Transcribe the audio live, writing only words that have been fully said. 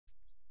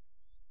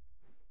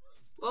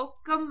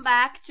Welcome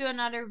back to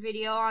another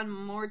video on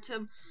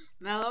Mortem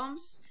Metallum.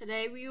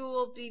 Today we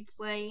will be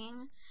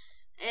playing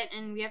it,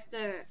 and we have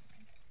to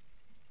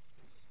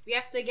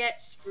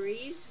get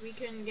sprees. We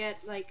can get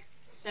like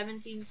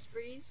 17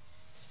 sprees.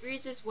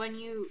 Sprees is when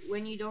you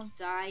don't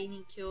die and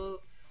you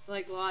kill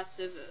like lots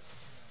of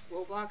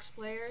Roblox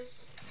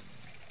players.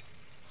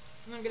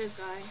 I'm gonna get this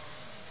guy.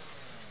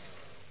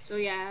 So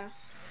yeah, I'm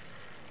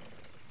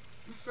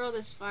gonna throw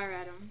this fire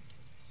at him.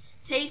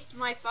 Taste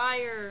my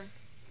fire.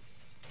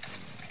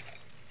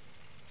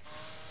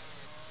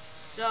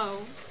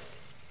 So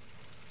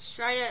let's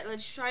try to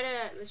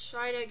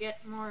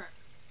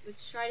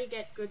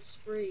get good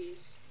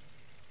sprees.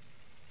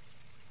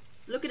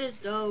 Look at his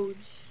doge.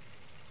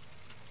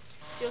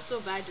 Feels so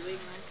bad doing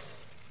this.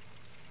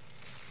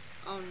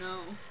 Oh no.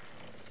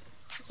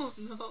 Oh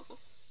no.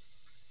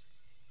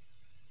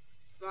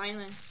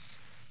 Violence.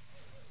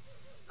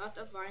 Not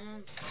the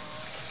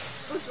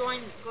violence. Go join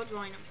him. Go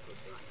join him.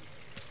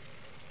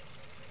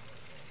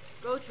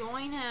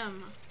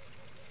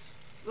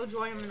 Go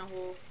join him in the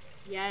hole.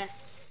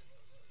 Yes.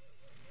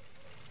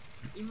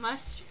 You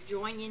must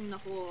join in the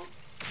hole.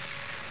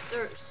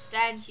 Sir,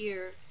 stand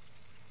here.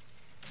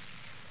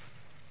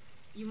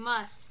 You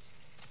must.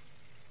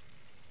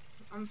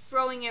 I'm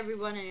throwing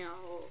everyone in a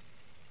hole.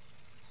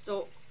 It's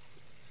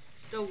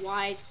the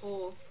wise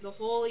hole. The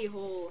holy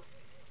hole.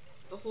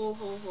 The hole.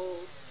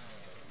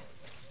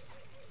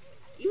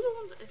 You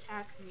don't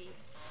attack me.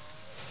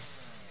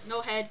 No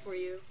head for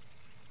you.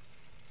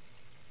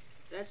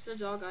 That's the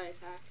dog I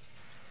attacked.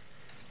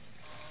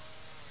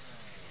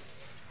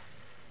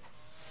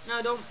 No,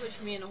 don't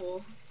push me in a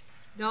hole.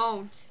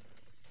 Don't.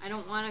 I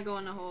don't want to go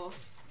in a hole.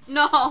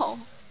 No!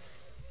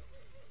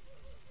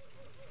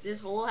 This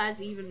hole has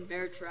even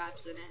bear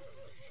traps in it.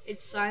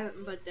 It's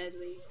silent but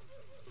deadly.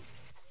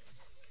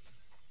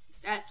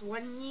 That's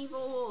one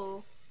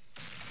evil.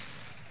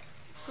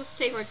 Let's go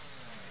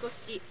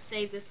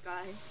save this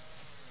guy.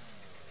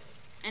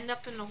 End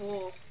up in the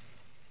hole.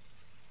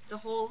 It's a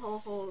hole.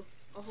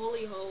 A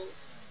holy hole.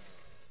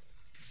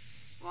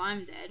 Well,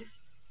 I'm dead.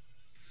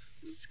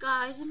 This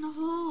guy's in the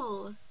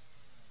hole.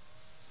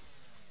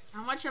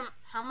 How much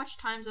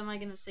times am I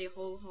gonna say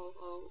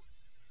hole?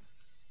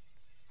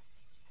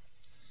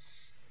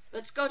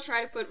 Let's go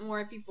try to put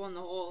more people in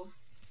the hole.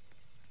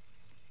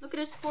 Look at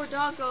this poor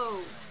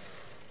doggo.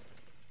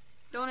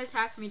 Don't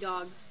attack me,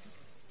 dog.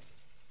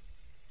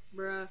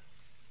 Bruh.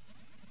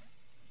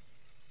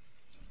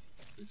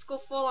 Let's go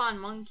full on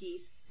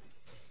monkey.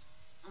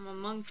 I'm a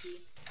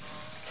monkey.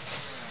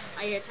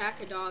 I attack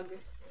a dog.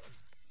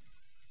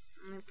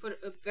 I'm gonna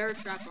put a bear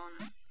trap on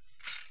him.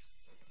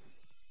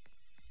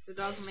 The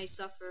dog may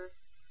suffer.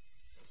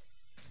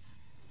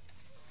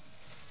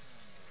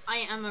 I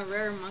am a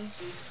rare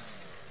monkey.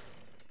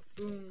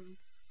 Boom.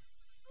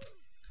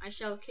 I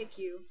shall kick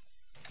you.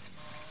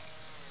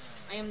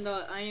 I am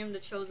the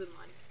chosen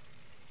one.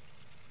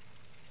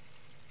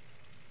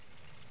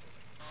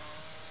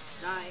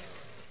 Die.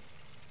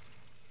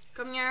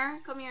 Come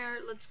here.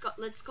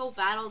 Let's go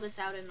battle this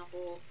out in the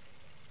hole.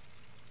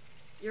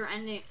 You're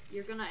gonna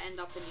end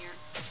up in here.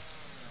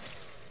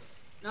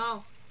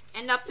 No,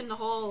 end up in the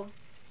hole.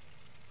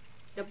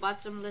 The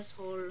bottomless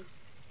hole.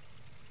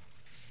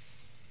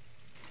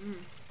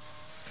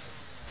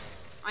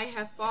 I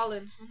have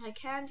fallen and I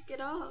can't get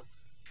up.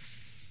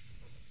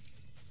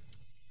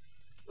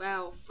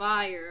 Wow,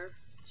 fire.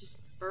 Just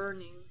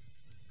burning.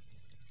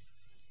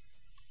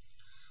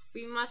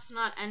 We must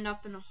not end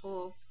up in a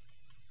hole.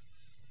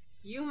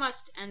 You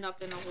must end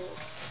up in a hole.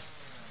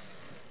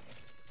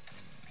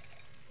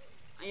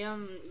 I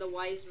am the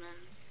wise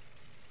man.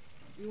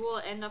 You will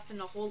end up in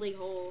the holy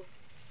hole.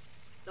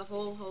 The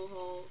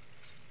hole.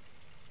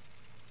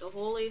 The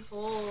holy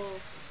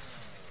hole.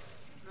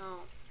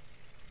 No.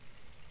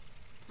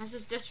 This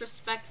is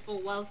disrespectful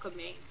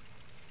welcoming.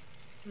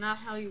 It's not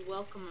how you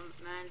welcome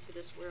a man to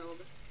this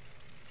world.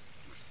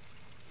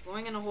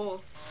 Going in a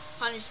hole.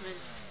 Punishment.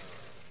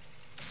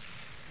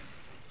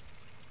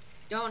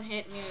 Don't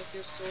hit me with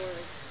your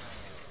sword.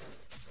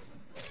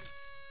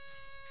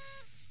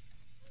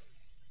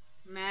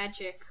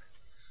 Magic.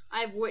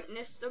 I've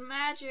witnessed the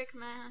magic,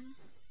 man.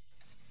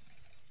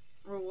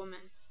 Or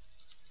woman.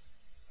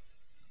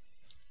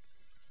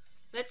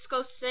 Let's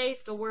go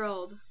save the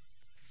world.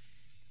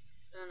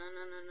 No.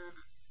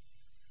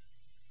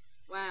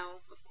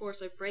 Wow, of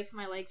course I break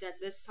my legs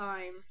at this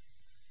time.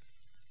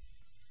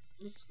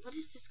 What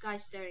is this guy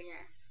staring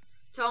at?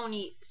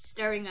 Tony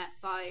staring at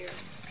fire.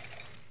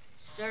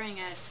 Staring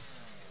at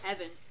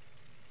heaven.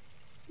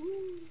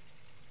 Woo.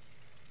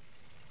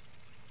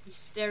 He's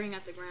staring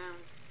at the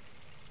ground.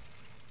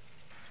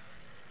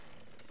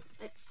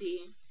 Let's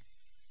see.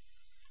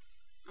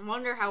 I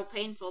wonder how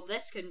painful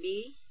this can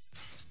be.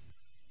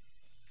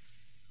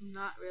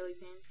 Not really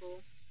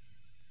painful.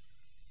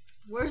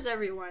 Where's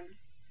everyone?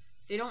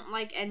 They don't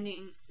like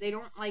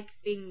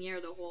being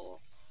near the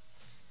hole.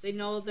 They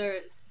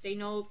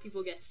know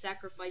people get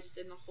sacrificed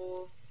in the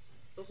hole.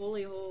 The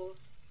holy hole.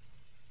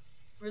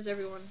 Where's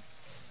everyone?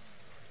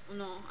 Oh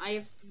no,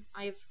 I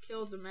have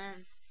killed the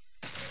man.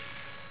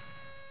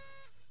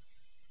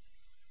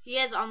 He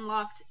has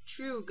unlocked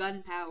true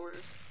gun power.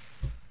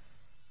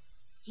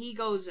 He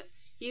goes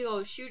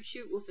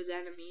shoot with his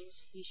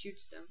enemies. He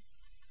shoots them.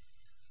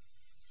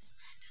 This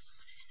man doesn't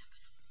want to end up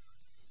in a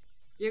hole.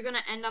 You're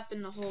gonna end up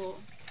in the hole.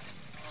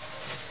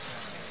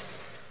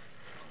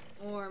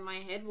 Or my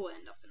head will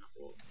end up in a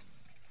hole.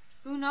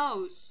 Who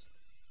knows?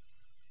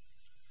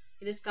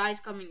 This guy's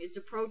coming. He's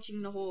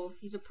approaching the hole.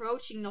 He's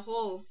approaching the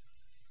hole.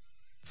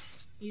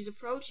 He's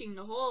approaching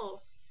the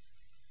hole.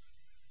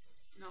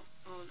 No.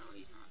 Oh no,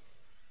 he's not.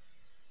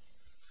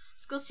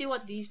 Let's go see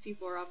what these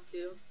people are up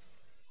to.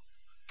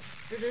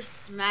 They're just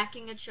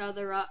smacking each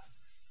other up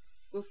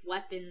with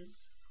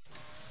weapons.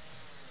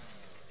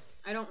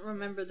 I don't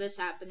remember this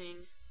happening.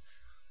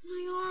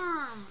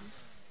 My arm!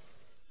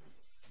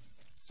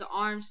 It's an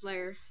arm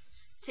slayer.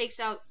 Takes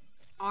out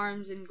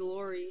arms in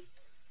glory.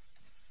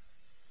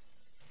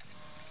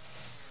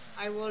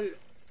 I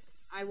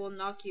will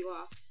knock you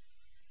off.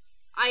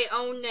 I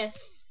own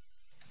this.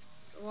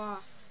 Wow.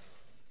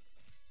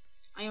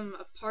 I am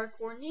a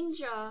parkour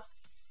ninja.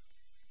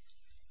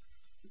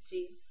 Let's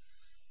see.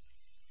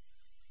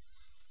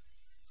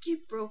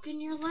 You've broken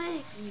your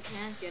legs and you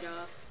can't get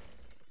up.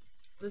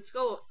 Let's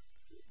go.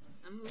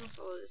 I'm gonna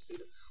follow this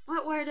lead.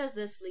 What? Where does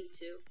this lead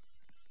to?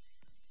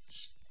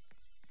 Shh.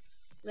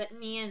 Let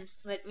me in.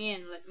 Let me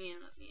in. Let me in.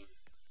 Let me in.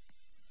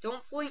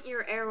 Don't point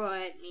your arrow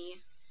at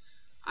me.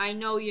 I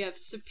know you have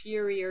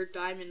superior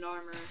diamond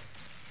armor.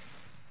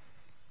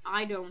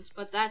 I don't,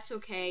 but that's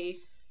okay.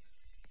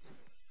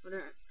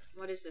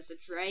 What is this? A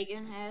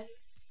dragon head?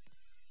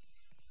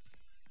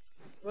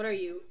 What are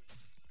you?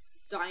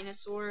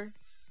 Dinosaur?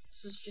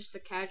 This is just a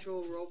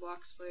casual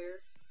Roblox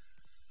player.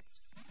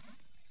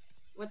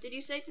 What did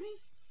you say to me?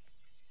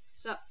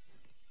 Sup?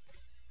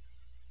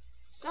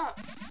 Sup?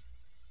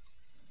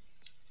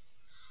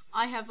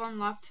 I have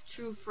unlocked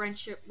true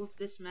friendship with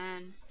this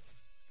man.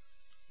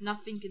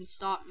 Nothing can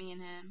stop me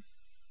and him.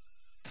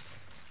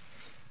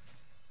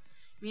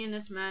 Me and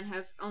this man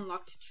have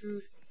unlocked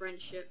true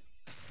friendship.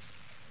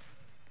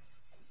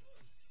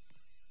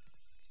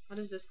 What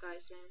is this guy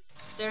saying?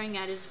 Staring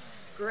at his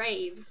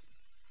grave.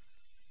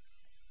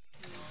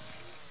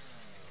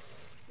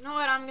 You know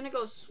what? I'm gonna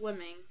go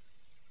swimming.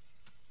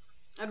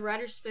 I'd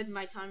rather spend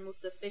my time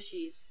with the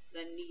fishies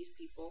than these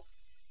people.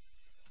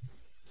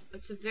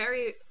 It's a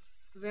very,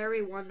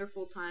 very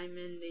wonderful time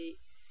in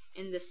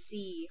the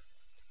sea.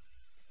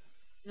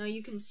 No,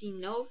 you can see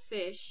no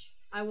fish.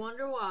 I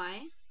wonder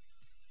why.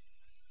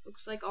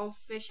 Looks like all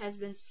fish has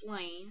been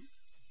slain.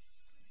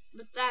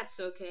 But that's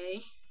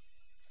okay.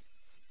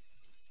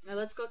 Now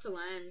let's go to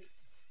land.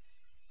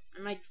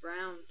 I might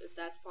drown if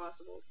that's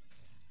possible.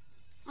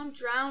 I'm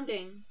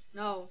drowning.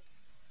 No.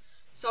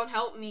 Someone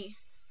help me.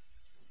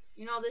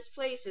 You know, this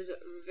place is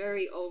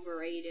very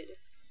overrated.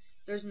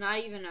 There's not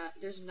even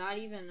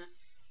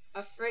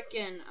a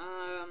frickin'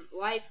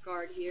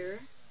 lifeguard here.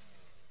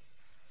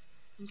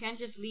 You can't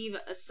just leave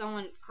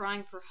someone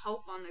crying for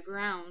help on the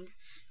ground,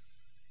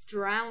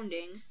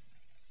 drowning.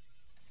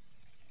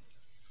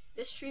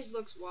 This tree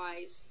looks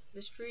wise.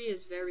 This tree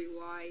is very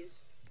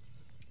wise.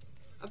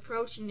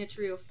 Approaching the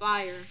tree of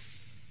fire.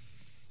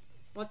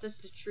 What does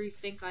the tree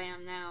think I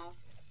am now?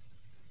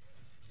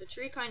 The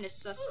tree kind of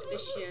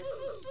suspicious.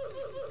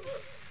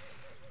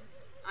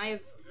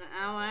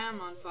 Now I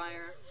am on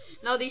fire.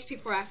 No, these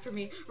people are after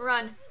me.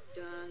 Run!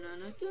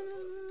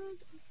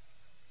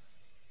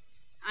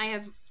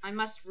 I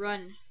must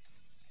run.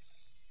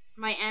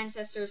 My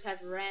ancestors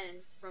have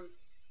ran from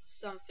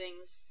some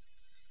things.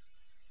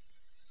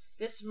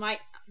 This might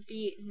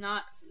be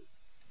not.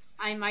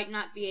 I might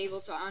not be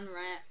able to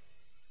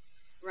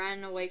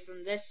run away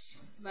from this,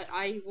 but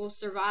I will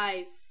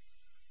survive.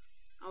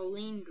 I'll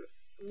lean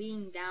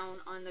down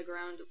on the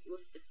ground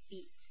with the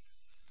feet.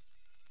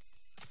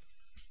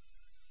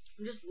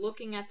 I'm just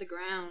looking at the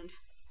ground.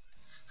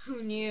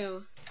 Who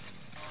knew?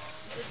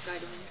 What's this guy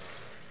doing?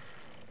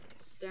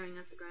 Staring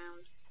at the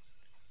ground.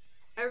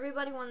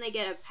 Everybody, when they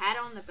get a pat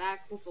on the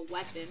back with a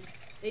weapon,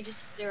 they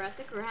just stare at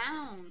the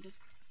ground.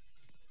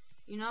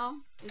 You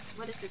know?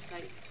 What is this guy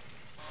doing?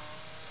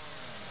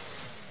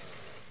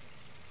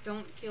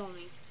 Don't kill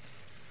me.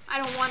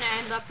 I don't want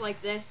to end up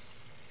like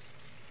this.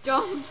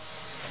 Don't!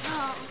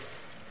 No!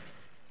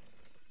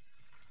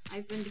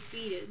 I've been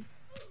defeated.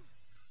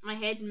 My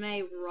head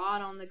may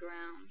rot on the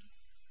ground.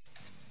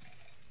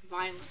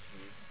 Violently.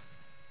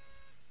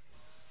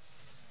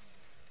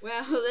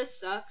 Well, this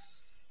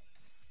sucks.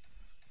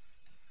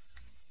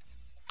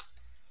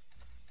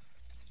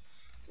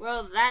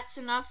 Well, that's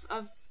enough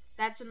of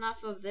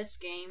this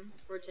game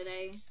for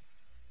today.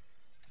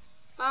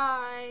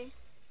 Bye.